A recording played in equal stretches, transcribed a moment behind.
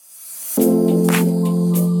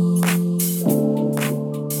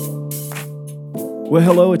Well,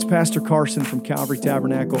 hello, it's Pastor Carson from Calvary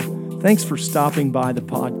Tabernacle. Thanks for stopping by the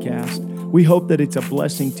podcast. We hope that it's a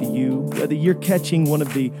blessing to you, whether you're catching one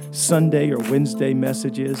of the Sunday or Wednesday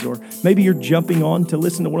messages, or maybe you're jumping on to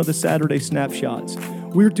listen to one of the Saturday snapshots.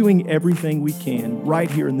 We're doing everything we can right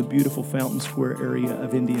here in the beautiful Fountain Square area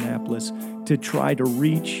of Indianapolis to try to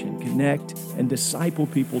reach and connect and disciple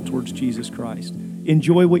people towards Jesus Christ.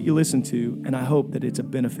 Enjoy what you listen to, and I hope that it's a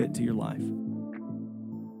benefit to your life.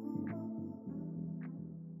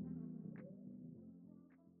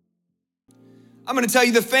 I'm going to tell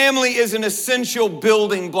you, the family is an essential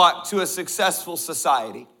building block to a successful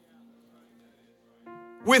society.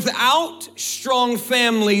 Without strong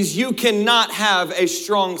families, you cannot have a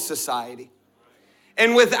strong society.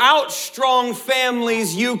 And without strong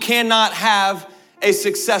families, you cannot have a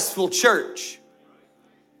successful church.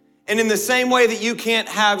 And in the same way that you can't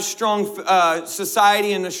have strong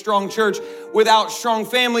society and a strong church without strong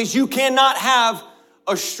families, you cannot have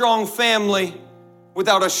a strong family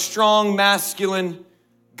without a strong, masculine,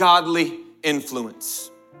 godly influence.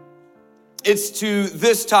 It's to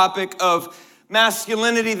this topic of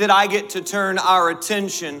masculinity that I get to turn our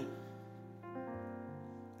attention.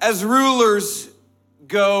 As rulers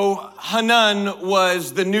go, Hanun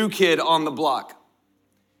was the new kid on the block.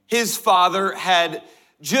 His father had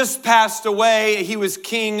just passed away. He was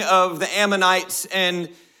king of the Ammonites, and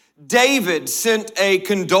David sent a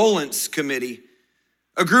condolence committee,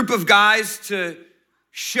 a group of guys to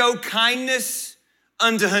show kindness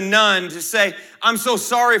unto Hanun, to say, I'm so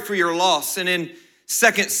sorry for your loss. And in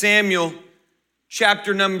 2 Samuel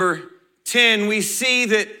chapter number 10, we see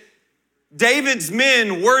that David's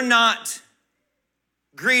men were not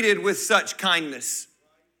greeted with such kindness.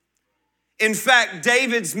 In fact,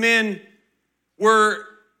 David's men were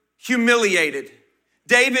humiliated.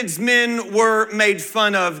 David's men were made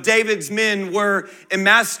fun of. David's men were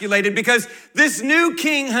emasculated because this new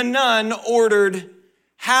king Hanun ordered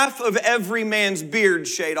half of every man's beard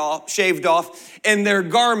shaved off and their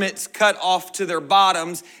garments cut off to their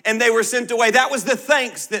bottoms, and they were sent away. That was the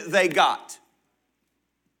thanks that they got.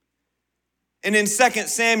 And in 2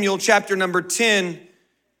 Samuel chapter number 10,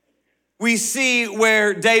 we see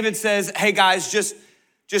where David says, hey guys,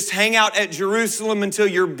 just hang out at Jerusalem until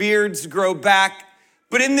your beards grow back.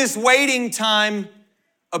 But in this waiting time,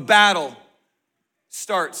 a battle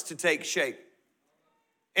starts to take shape.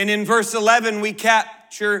 And in verse 11, we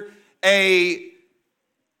capture a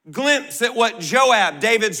glimpse at what Joab,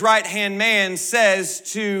 David's right-hand man, says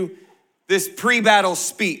to this pre-battle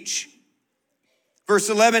speech. Verse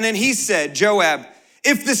 11, and he said, Joab,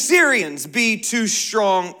 if the Syrians be too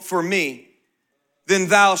strong for me, then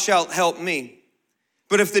thou shalt help me.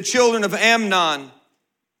 But if the children of Amnon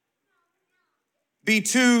be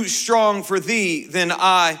too strong for thee, then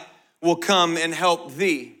I will come and help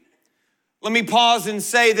thee. Let me pause and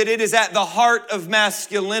say that it is at the heart of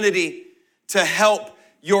masculinity to help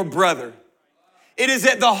your brother. It is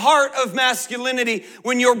at the heart of masculinity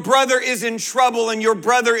when your brother is in trouble and your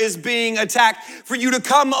brother is being attacked, for you to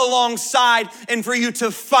come alongside and for you to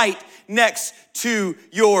fight next to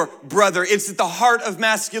your brother. It's at the heart of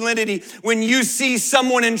masculinity when you see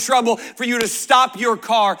someone in trouble, for you to stop your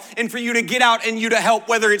car and for you to get out and you to help,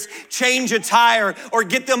 whether it's change a tire or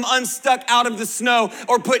get them unstuck out of the snow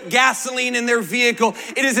or put gasoline in their vehicle.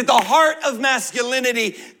 It is at the heart of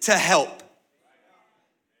masculinity to help.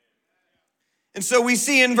 And so we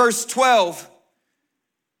see in verse 12,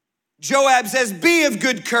 Joab says, be of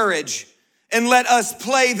good courage and let us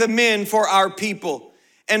play the men for our people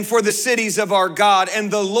and for the cities of our God, and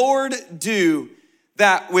the Lord do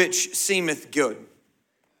that which seemeth good.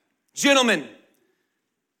 Gentlemen,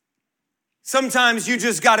 sometimes you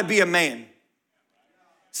just gotta be a man.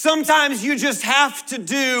 Sometimes you just have to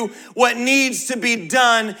do what needs to be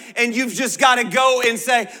done, and you've just gotta go and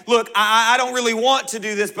say, look, I don't really want to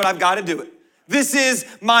do this, but I've gotta do it. This is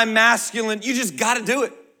my masculine, you just gotta do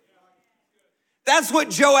it. That's what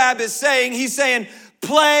Joab is saying. He's saying,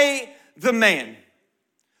 play the man.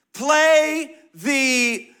 Play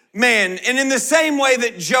the man. And in the same way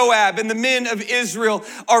that Joab and the men of Israel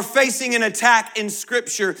are facing an attack in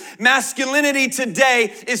Scripture, masculinity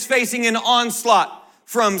today is facing an onslaught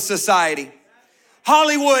from society.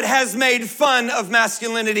 Hollywood has made fun of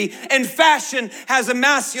masculinity, and fashion has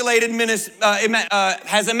emasculated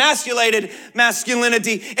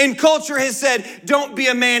masculinity, and culture has said, don't be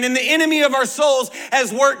a man. And the enemy of our souls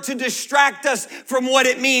has worked to distract us from what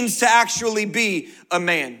it means to actually be a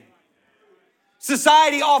man.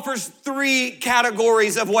 Society offers three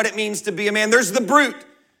categories of what it means to be a man. There's the brute.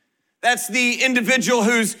 That's the individual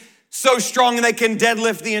who's so strong they can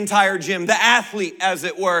deadlift the entire gym. The athlete, as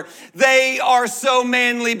it were. They are so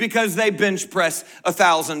manly because they bench press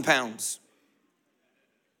 1,000 pounds.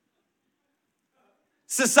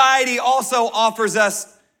 Society also offers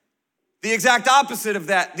us the exact opposite of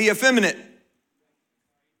that, the effeminate.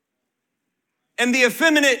 And the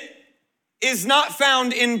effeminate is not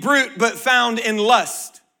found in brute, but found in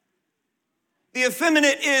lust. The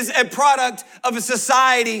effeminate is a product of a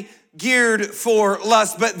society geared for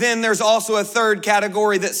lust. But then there's also a third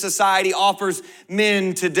category that society offers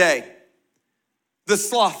men today. The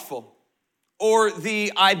slothful, or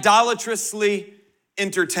the idolatrously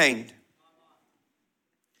entertained.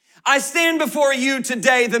 I stand before you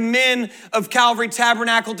today, the men of Calvary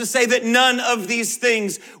Tabernacle, to say that none of these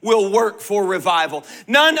things will work for revival.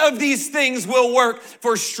 None of these things will work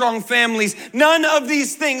for strong families. None of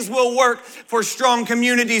these things will work for strong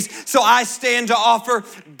communities. So I stand to offer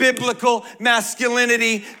biblical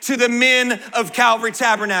masculinity to the men of Calvary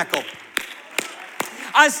Tabernacle.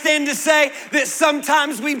 I stand to say that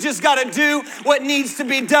sometimes we've just got to do what needs to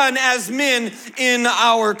be done as men in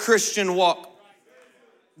our Christian walk.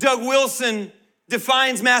 Doug Wilson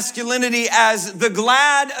defines masculinity as the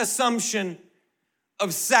glad assumption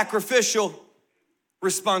of sacrificial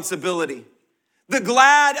responsibility. The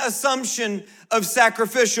glad assumption of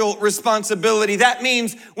sacrificial responsibility. That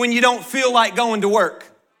means when you don't feel like going to work,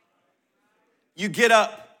 you get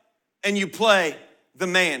up and you play the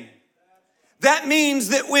man. That means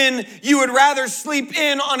that when you would rather sleep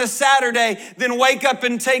in on a Saturday than wake up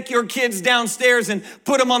and take your kids downstairs and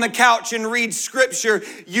put them on the couch and read scripture,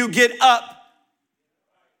 you get up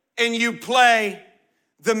and you play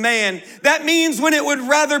the man. That means when you would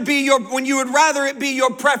rather it be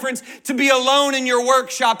your preference to be alone in your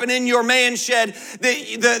workshop and in your man shed,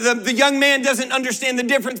 the young man doesn't understand the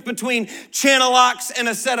difference between channel locks and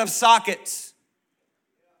a set of sockets.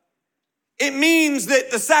 It means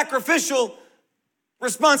that the sacrificial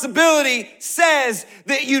responsibility says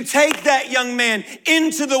that you take that young man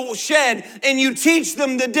into the shed and you teach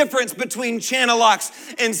them the difference between channel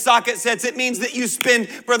locks and socket sets. It means that you spend,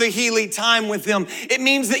 Brother Healy, time with them. It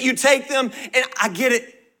means that you take them, and I get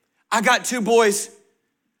it. I got 2 boys.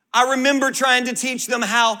 I remember trying to teach them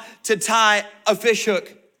how to tie a fish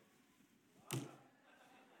hook.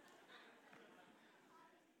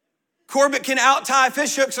 Corbett can out-tie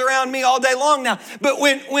fish hooks around me all day long now. But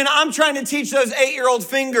when I'm trying to teach those 8-year-old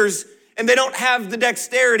fingers and they don't have the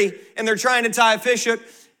dexterity and they're trying to tie a fish hook,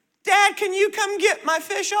 Dad, can you come get my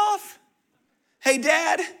fish off? Hey,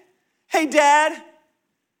 Dad. Hey, Dad.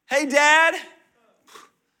 Hey, Dad.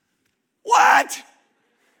 What?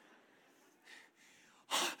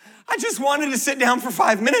 I just wanted to sit down for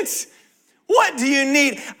 5 minutes. What do you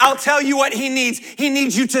need? I'll tell you what he needs. He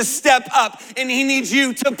needs you to step up, and he needs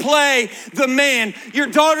you to play the man. Your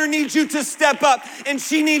daughter needs you to step up, and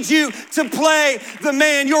she needs you to play the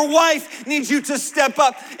man. Your wife needs you to step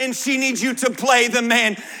up, and she needs you to play the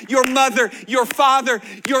man. Your mother, your father,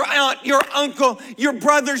 your aunt, your uncle, your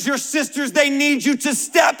brothers, your sisters, they need you to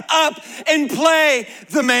step up and play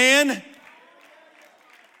the man.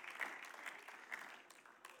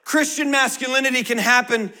 Christian masculinity can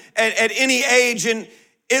happen at any age, and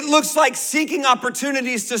it looks like seeking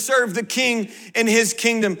opportunities to serve the King in his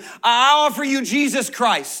kingdom. I offer you Jesus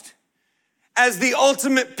Christ as the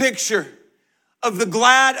ultimate picture of the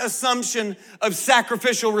glad assumption of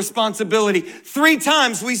sacrificial responsibility. 3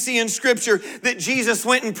 times we see in scripture that Jesus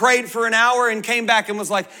went and prayed for an hour and came back and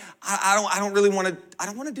was like, I don't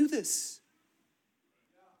want to do this.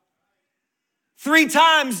 3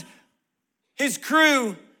 times his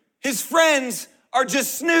crew, his friends are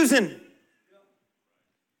just snoozing.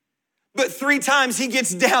 But 3 times he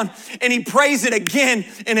gets down and he prays it again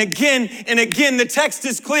and again and again. The text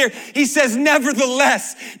is clear. He says,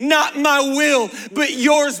 nevertheless, not my will, but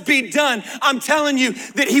yours be done. I'm telling you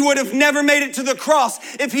that he would have never made it to the cross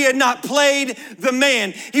if he had not played the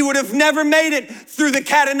man. He would have never made it through the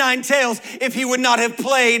cat o' nine tails if he would not have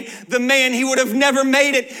played the man. He would have never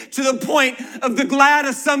made it to the point of the glad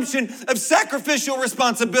assumption of sacrificial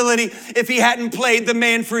responsibility if he hadn't played the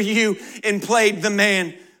man for you and played the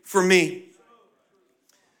man for me.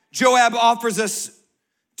 Joab offers us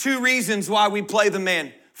 2 reasons why we play the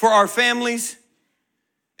man: for our families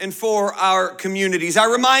and for our communities.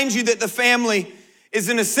 I remind you that the family is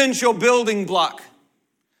an essential building block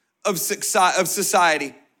of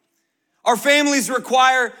society. Our families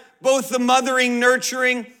require both the mothering,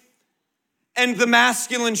 nurturing, and the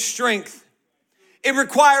masculine strength. It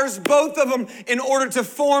requires both of them in order to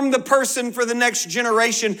form the person for the next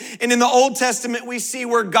generation. And in the Old Testament, we see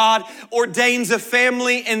where God ordains a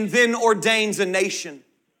family and then ordains a nation.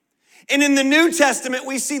 And in the New Testament,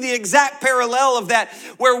 we see the exact parallel of that,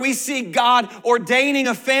 where we see God ordaining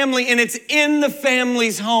a family, and it's in the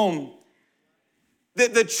family's home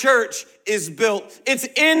that the church is built. It's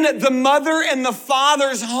in the mother and the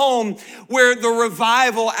father's home where the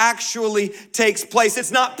revival actually takes place.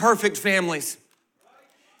 It's not perfect families,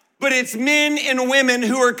 but it's men and women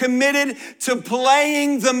who are committed to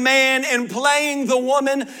playing the man and playing the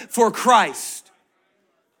woman for Christ.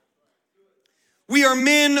 We are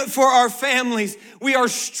men for our families. We are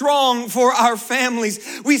strong for our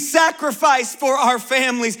families. We sacrifice for our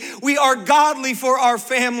families. We are godly for our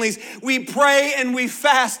families. We pray and we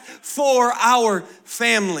fast for our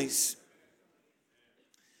families.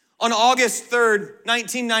 On August 3rd,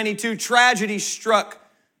 1992, tragedy struck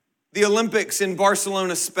the Olympics in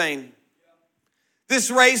Barcelona, Spain.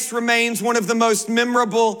 This race remains one of the most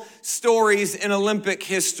memorable stories in Olympic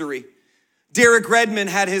history. Derek Redmond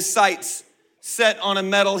had his sights set on a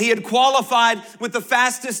medal. He had qualified with the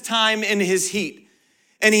fastest time in his heat,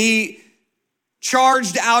 and he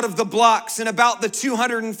charged out of the blocks, and about the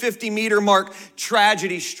 250-meter mark,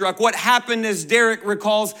 tragedy struck. What happened, as Derek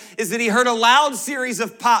recalls, is that he heard a loud series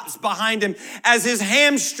of pops behind him as his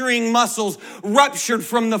hamstring muscles ruptured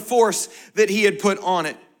from the force that he had put on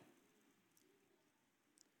it.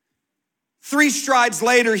 3 strides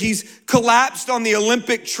later, he's collapsed on the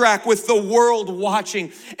Olympic track with the world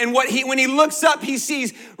watching. And when he looks up, he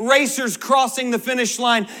sees racers crossing the finish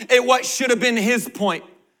line at what should have been his point,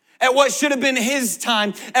 at what should have been his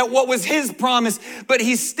time, at what was his promise. But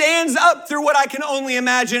he stands up through what I can only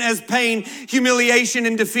imagine as pain, humiliation,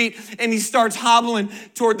 and defeat, and he starts hobbling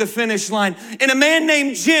toward the finish line. And a man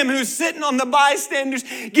named Jim, who's sitting on the bystanders,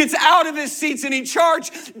 gets out of his seats and he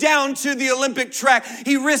charged down to the Olympic track.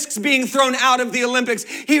 He risks being thrown out of the Olympics.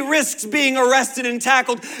 He risks being arrested and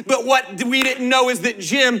tackled. But what we didn't know is that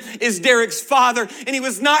Jim is Derek's father, and he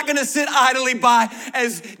was not gonna sit idly by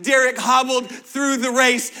as Derek hobbled through the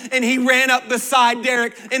race. And he ran up beside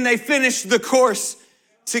Derek, and they finished the course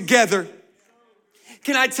together.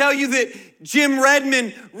 Can I tell you that Jim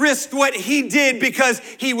Redmond risked what he did because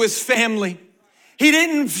he was family? He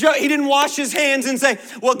didn't wash his hands and say,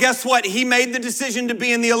 well, guess what? He made the decision to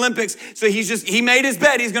be in the Olympics, so he made his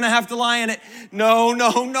bed. He's gonna have to lie in it.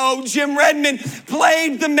 No. Jim Redmond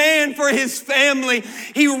played the man for his family.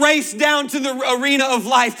 He raced down to the arena of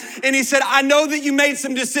life, and he said, I know that you made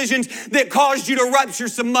some decisions that caused you to rupture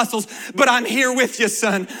some muscles, but I'm here with you,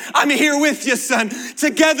 son. I'm here with you, son.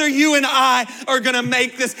 Together, you and I are gonna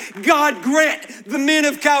make this. God grant the men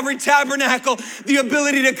of Calvary Tabernacle the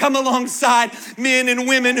ability to come alongside men and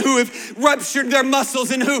women who have ruptured their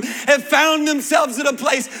muscles and who have found themselves in a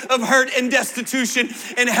place of hurt and destitution,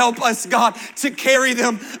 and help us, God, to carry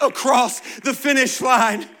them across the finish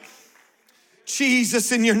line.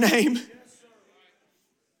 Jesus, in your name.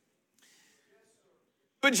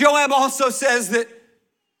 But Joab also says that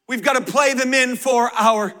we've got to play them in for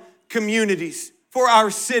our communities, for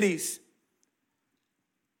our cities.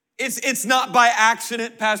 It's not by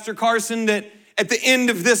accident, Pastor Carson, that at the end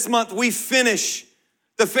of this month, we finish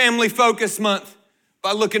the Family Focus Month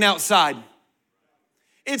by looking outside.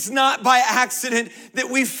 It's not by accident that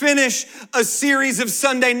we finish a series of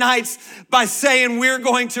Sunday nights by saying we're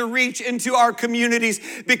going to reach into our communities,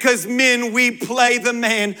 because men, we play the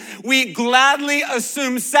man. We gladly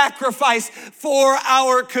assume sacrifice for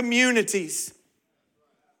our communities.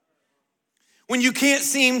 When you can't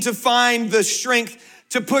seem to find the strength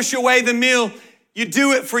to push away the meal, you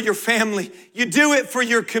do it for your family. You do it for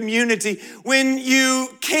your community. When you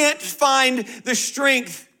can't find the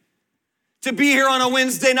strength to be here on a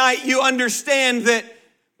Wednesday night, you understand that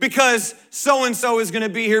because so-and-so is gonna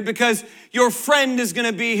be here, because your friend is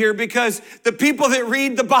gonna be here, because the people that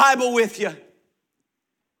read the Bible with you,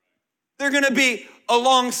 they're gonna be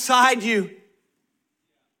alongside you.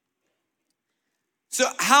 So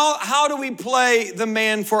how do we play the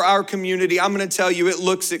man for our community? I'm gonna tell you, it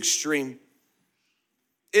looks extreme.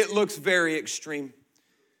 It looks very extreme.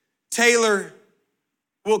 Taylor,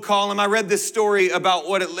 we'll call him. I read this story about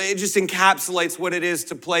what it just encapsulates what it is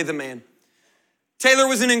to play the man. Taylor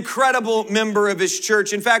was an incredible member of his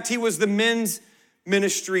church. In fact, he was the men's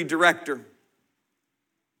ministry director.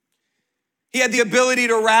 He had the ability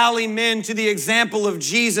to rally men to the example of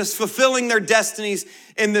Jesus, fulfilling their destinies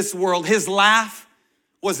in this world. His laugh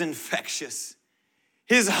was infectious.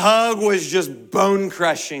 His hug was just bone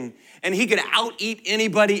crushing, and he could out-eat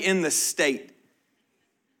anybody in the state.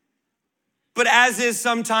 But as is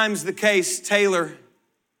sometimes the case, Taylor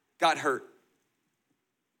got hurt.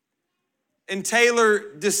 And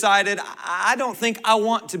Taylor decided, I don't think I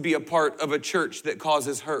want to be a part of a church that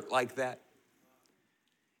causes hurt like that.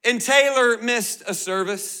 And Taylor missed a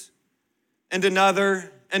service and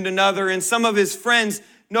another and another. And some of his friends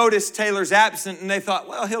noticed Taylor's absent, and they thought,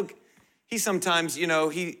 well, he sometimes,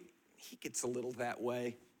 he gets a little that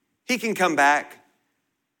way. He can come back.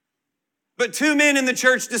 But 2 men in the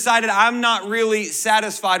church decided, I'm not really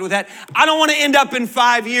satisfied with that. I don't want to end up in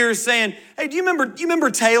 5 years saying, hey, do you remember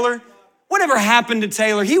Taylor? Whatever happened to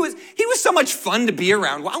Taylor? He was so much fun to be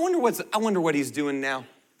around. Well, I wonder what he's doing now.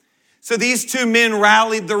 So these 2 men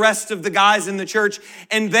rallied the rest of the guys in the church,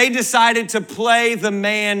 and they decided to play the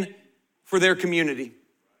man for their community.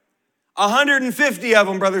 150 of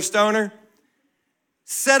them, Brother Stoner,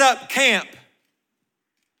 set up camp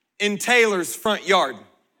in Taylor's front yard.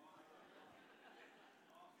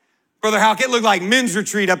 Brother Houck, it looked like men's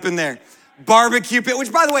retreat up in there. Barbecue pit,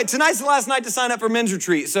 which by the way, tonight's the last night to sign up for men's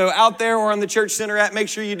retreat. So out there or on the Church Center app, make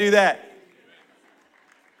sure you do that.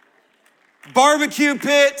 Barbecue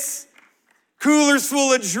pits, coolers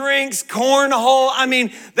full of drinks, cornhole. I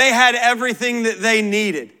mean, they had everything that they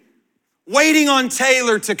needed, waiting on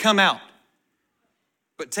Taylor to come out.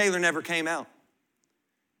 But Taylor never came out.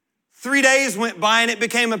 3 days went by and it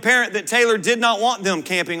became apparent that Taylor did not want them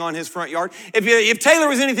camping on his front yard. If Taylor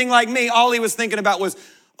was anything like me, all he was thinking about was,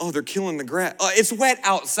 oh, they're killing the grass. It's wet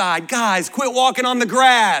outside. Guys, quit walking on the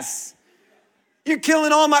grass. You're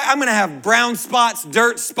killing I'm gonna have brown spots,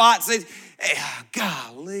 dirt spots.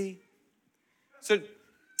 Golly. So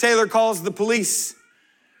Taylor calls the police.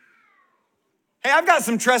 Hey, I've got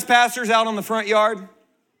some trespassers out on the front yard.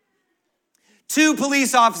 2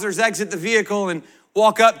 police officers exit the vehicle and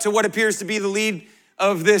walk up to what appears to be the lead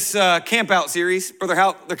of this camp out series. Brother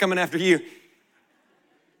Houck, they're coming after you.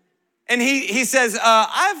 And he says,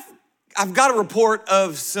 I've got a report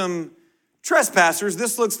of some trespassers.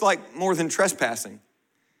 This looks like more than trespassing.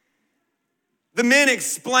 The men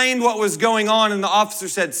explained what was going on, and the officer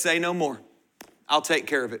said, say no more. I'll take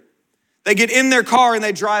care of it. They get in their car and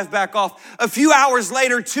they drive back off. A few hours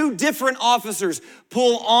later, 2 different officers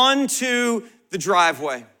pull onto the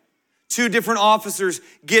driveway. 2 different officers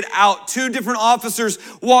get out. 2 different officers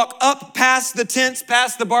walk up past the tents,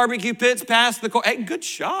 past the barbecue pits, past the car. Hey, good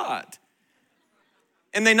shot.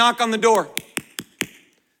 And they knock on the door.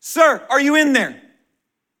 Sir, are you in there?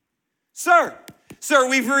 Sir,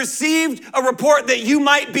 we've received a report that you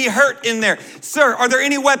might be hurt in there. Sir, are there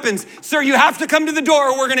any weapons? Sir, you have to come to the door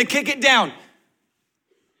or we're gonna kick it down.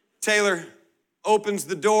 Taylor opens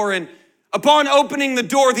the door, and upon opening the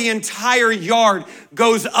door, the entire yard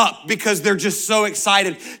goes up because they're just so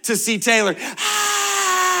excited to see Taylor.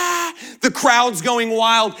 Ah! The crowd's going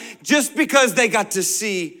wild just because they got to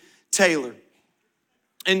see Taylor.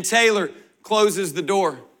 And Taylor closes the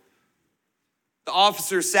door. The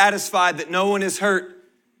officers, satisfied that no one is hurt,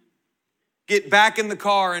 get back in the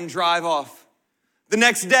car and drive off. The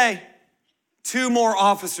next day, 2 more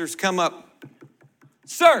officers come up.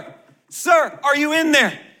 Sir, are you in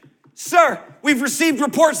there? Sir, we've received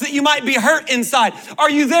reports that you might be hurt inside. Are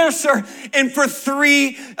you there, sir? And for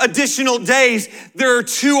 3 additional days, there are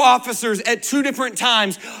 2 officers at 2 different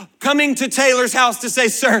times coming to Taylor's house to say,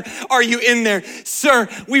 sir, are you in there? Sir,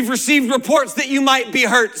 we've received reports that you might be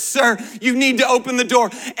hurt. Sir, you need to open the door.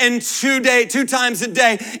 And 2 times a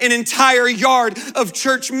day, an entire yard of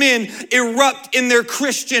church men erupt in their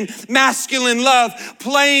Christian masculine love,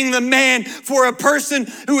 playing the man for a person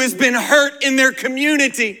who has been hurt in their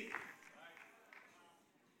community.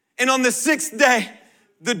 And on the 6th day,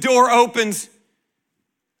 the door opens.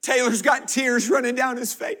 Taylor's got tears running down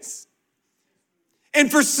his face.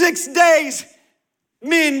 And for 6 days,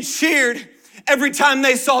 men cheered every time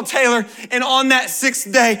they saw Taylor. And on that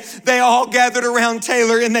 6th day, they all gathered around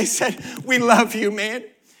Taylor and they said, we love you, man.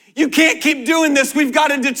 You can't keep doing this. We've got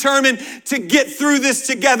to determine to get through this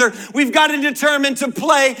together. We've got to determine to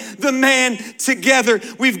play the man together.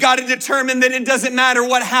 We've got to determine that it doesn't matter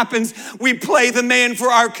what happens. We play the man for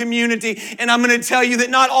our community. And I'm going to tell you that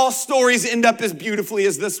not all stories end up as beautifully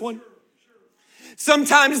as this one.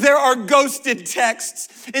 Sometimes there are ghosted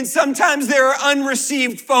texts, and sometimes there are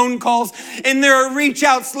unreceived phone calls, and there are reach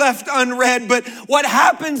outs left unread. But what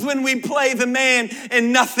happens when we play the man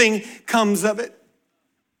and nothing comes of it?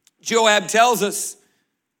 Joab tells us,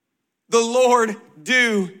 the Lord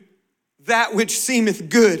do that which seemeth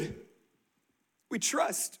good. We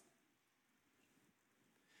trust.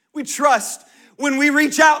 We trust. When we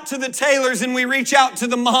reach out to the Taylors and we reach out to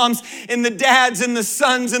the moms and the dads and the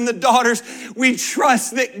sons and the daughters, we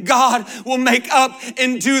trust that God will make up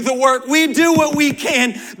and do the work. We do what we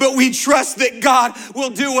can, but we trust that God will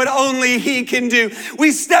do what only He can do.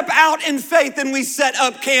 We step out in faith and we set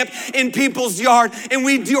up camp in people's yard, and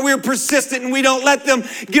we're persistent and we don't let them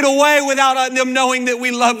get away without them knowing that we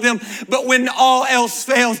love them. But when all else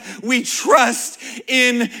fails, we trust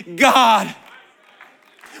in God.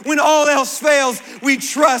 When all else fails, we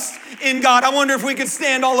trust in God. I wonder if we could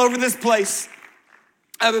stand all over this place.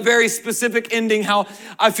 I have a very specific ending, how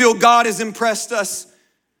I feel God has impressed us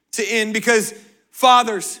to end, because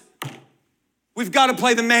fathers, we've got to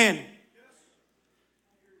play the man.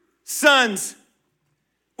 Sons,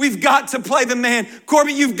 we've got to play the man.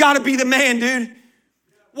 Corbett, you've got to be the man, dude.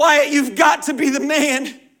 Wyatt, you've got to be the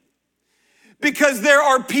man. Because there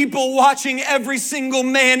are people watching every single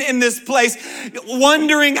man in this place,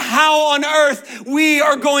 wondering how on earth we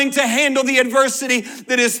are going to handle the adversity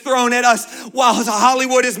that is thrown at us. While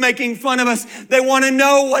Hollywood is making fun of us, they want to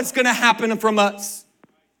know what's going to happen from us.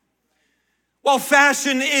 While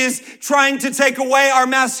fashion is trying to take away our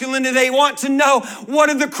masculinity, they want to know, what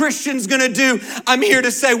are the Christians going to do? I'm here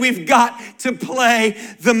to say we've got to play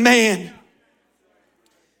the man.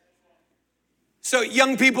 So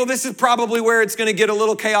young people, this is probably where it's going to get a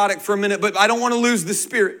little chaotic for a minute, but I don't want to lose the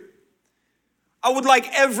spirit. I would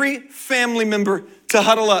like every family member to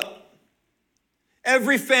huddle up.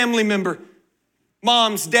 Every family member,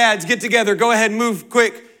 moms, dads, get together. Go ahead, move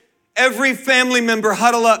quick. Every family member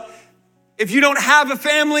huddle up. If you don't have a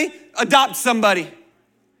family, adopt somebody.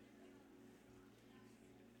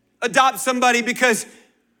 Adopt somebody, because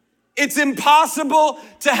it's impossible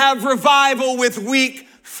to have revival with weak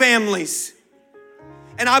families.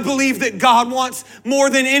 And I believe that God wants more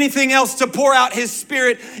than anything else to pour out his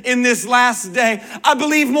Spirit in this last day. I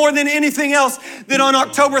believe more than anything else that on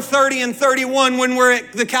October 30 and 31, when we're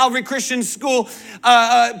at the Calvary Christian School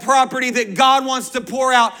property, that God wants to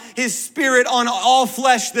pour out his Spirit on all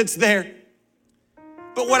flesh that's there.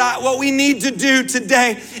 But what we need to do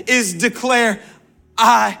today is declare,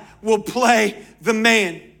 I will play the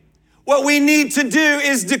man. What we need to do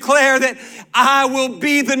is declare that I will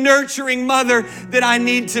be the nurturing mother that I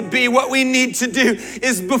need to be. What we need to do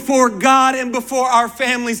is, before God and before our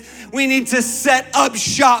families, we need to set up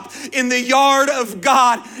shop in the yard of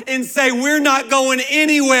God and say, we're not going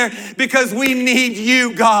anywhere because we need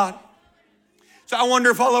you, God. So I wonder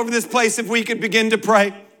if all over this place, if we could begin to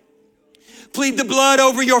pray. Plead the blood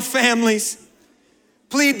over your families.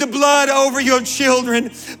 Plead the blood over your children.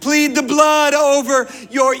 Plead the blood over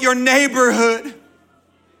your neighborhood.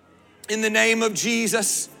 In the name of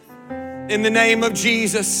Jesus. In the name of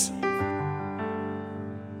Jesus.